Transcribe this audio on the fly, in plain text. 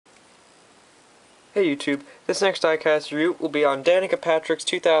Hey YouTube, this next diecast review will be on Danica Patrick's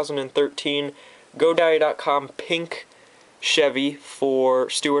 2013 GoDaddy.com pink Chevy for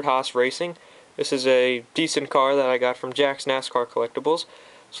Stewart-Haas Racing. This is a decent car that I got from Jack's NASCAR Collectibles.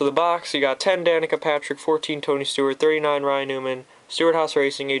 So the box, you got 10 Danica Patrick, 14 Tony Stewart, 39 Ryan Newman, Stewart-Haas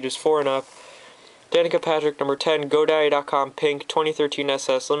Racing, ages 4 and up. Danica Patrick number 10, GoDaddy.com pink, 2013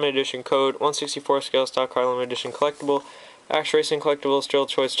 SS, limited edition code, 164 scale stock car, limited edition collectible. Action Racing Collectibles, Drill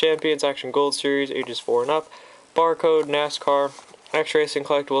Choice Champions, Action Gold Series, ages 4 and up. Barcode, NASCAR, Action Racing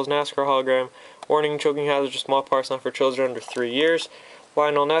Collectibles, NASCAR Hologram. Warning, choking hazards or small parts not for children under 3 years.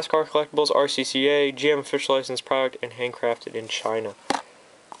 Lionel NASCAR Collectibles, RCCA, GM official licensed product, and handcrafted in China.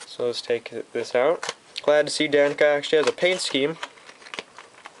 So let's take this out. Glad to see Danica actually has a paint scheme.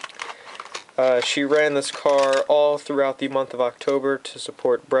 She ran this car all throughout the month of October to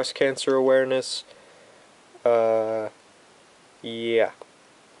support breast cancer awareness. Yeah.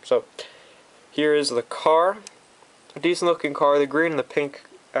 So, here is the car. A decent looking car. The green and the pink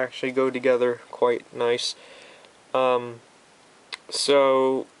actually go together quite nice.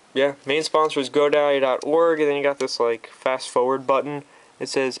 So, yeah, main sponsor is GoDaddy.org, and then you got this, like, fast forward button. It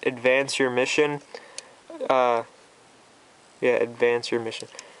says, advance your mission. Yeah, advance your mission.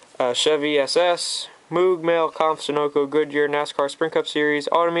 Chevy SS, Moog, Mail, Conf, Sunoco, Goodyear, NASCAR Sprint Cup Series,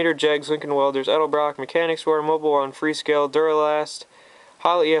 Autometer, Jegs, Lincoln Welders, Edelbrock, Mechanics War, Mobile One, Freescale, Duralast,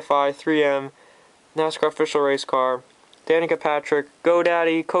 Holla EFI, 3M, NASCAR Official Race Car, Danica Patrick,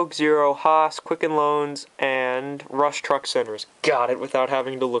 GoDaddy, Coke Zero, Haas, Quicken Loans, and Rush Truck Centers. Got it without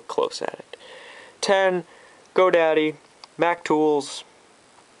having to look close at it. 10, GoDaddy, Mac Tools,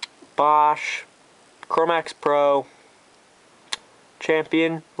 Bosch, Chromax Pro,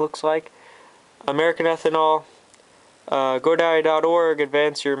 Champion, looks like, American Ethanol, GoDaddy.org,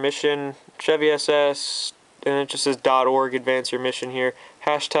 advance your mission, Chevy SS, and it just says .org, advance your mission here,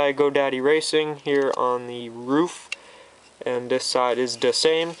 hashtag GoDaddy Racing here on the roof, and this side is the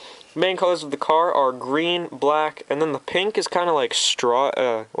same. The main colors of the car are green, black, and then the pink is kind of like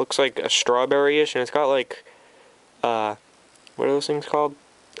looks like a strawberry-ish, and it's got like, what are those things called?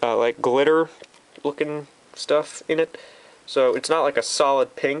 Like glitter looking stuff in it. So it's not like a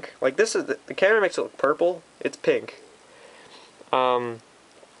solid pink. Like this is the camera makes it look purple. It's pink. Yeah,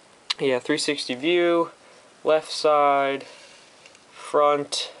 360 view, left side,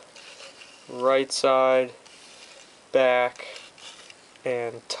 front, right side, back,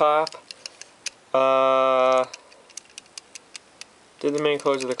 and top. Did the main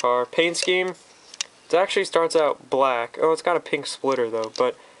colors of the car. Paint scheme. It actually starts out black. Oh, it's got a pink splitter though,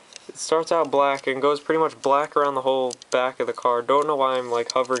 but it starts out black and goes pretty much black around the whole back of the car. Don't know why I'm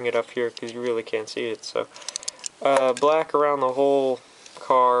like hovering it up here because you really can't see it. So, black around the whole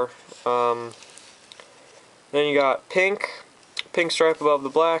car. Then you got pink stripe above the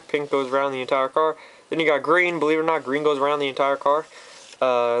black. Pink goes around the entire car. Then you got green. Believe it or not, green goes around the entire car.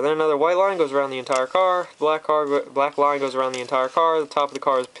 Then another white line goes around the entire car. Black line goes around the entire car. The top of the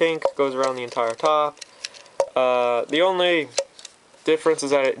car is pink. Goes around the entire top. The only difference is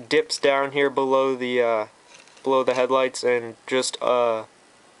that it dips down here below the headlights and just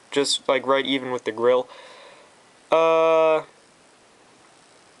like right even with the grill. Yep.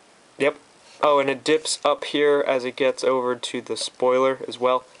 Oh, and it dips up here as it gets over to the spoiler as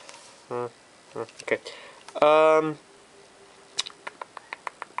well. Okay.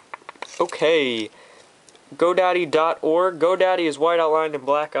 Okay. GoDaddy.org. GoDaddy is white outlined and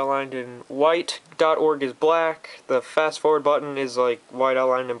black outlined in white. .org is black. The fast forward button is like white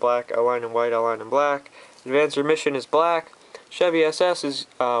outlined in black, outlined in white, outlined in black. Advance your mission is black. Chevy SS is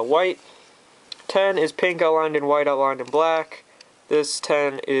white. 10 is pink outlined in white, outlined in black. This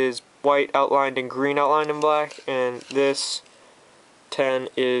 10 is white outlined in green, outlined in black. And this 10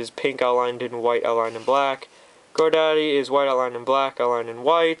 is pink outlined in white, outlined in black. GoDaddy is white outlined in black, outlined in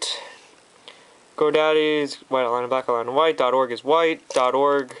white. GoDaddy is white outline and black outline and white. .org is white.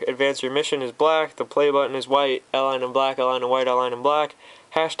 .org advance your mission is black. The play button is white, outline and black, outline and white, outline and black.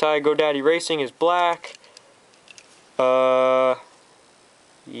 Hashtag GoDaddy Racing is black. Yep.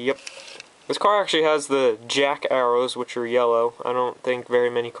 This car actually has the jack arrows, which are yellow. I don't think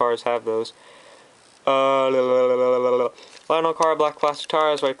very many cars have those. Lionel car, black plastic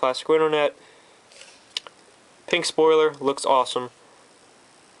tires, white plastic window net. Pink spoiler, looks awesome.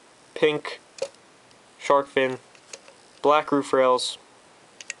 Pink shark fin, black roof rails,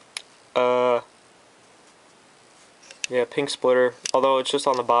 yeah, pink splitter, although it's just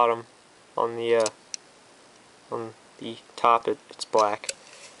on the bottom, on the top it's black.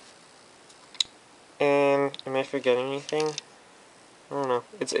 And am I forgetting anything? I don't know.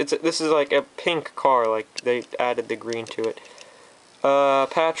 This is like a pink car, like they added the green to it.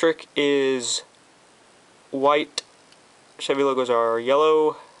 Patrick is white. Chevy logos are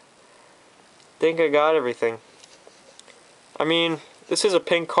yellow. Think I got everything. I mean, this is a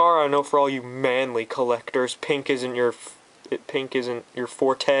pink car. I know for all you manly collectors, pink isn't your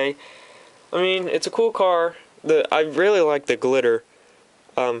forte. I mean, it's a cool car. I really like the glitter.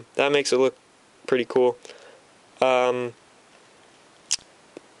 That makes it look pretty cool. Yeah.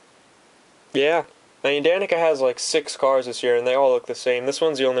 I mean, Danica has like 6 cars this year, and they all look the same. This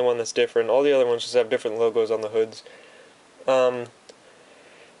one's the only one that's different. All the other ones just have different logos on the hoods.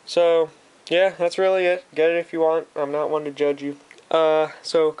 So, yeah, that's really it. Get it if you want. I'm not one to judge you.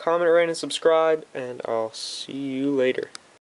 So comment, rate, and subscribe, and I'll see you later.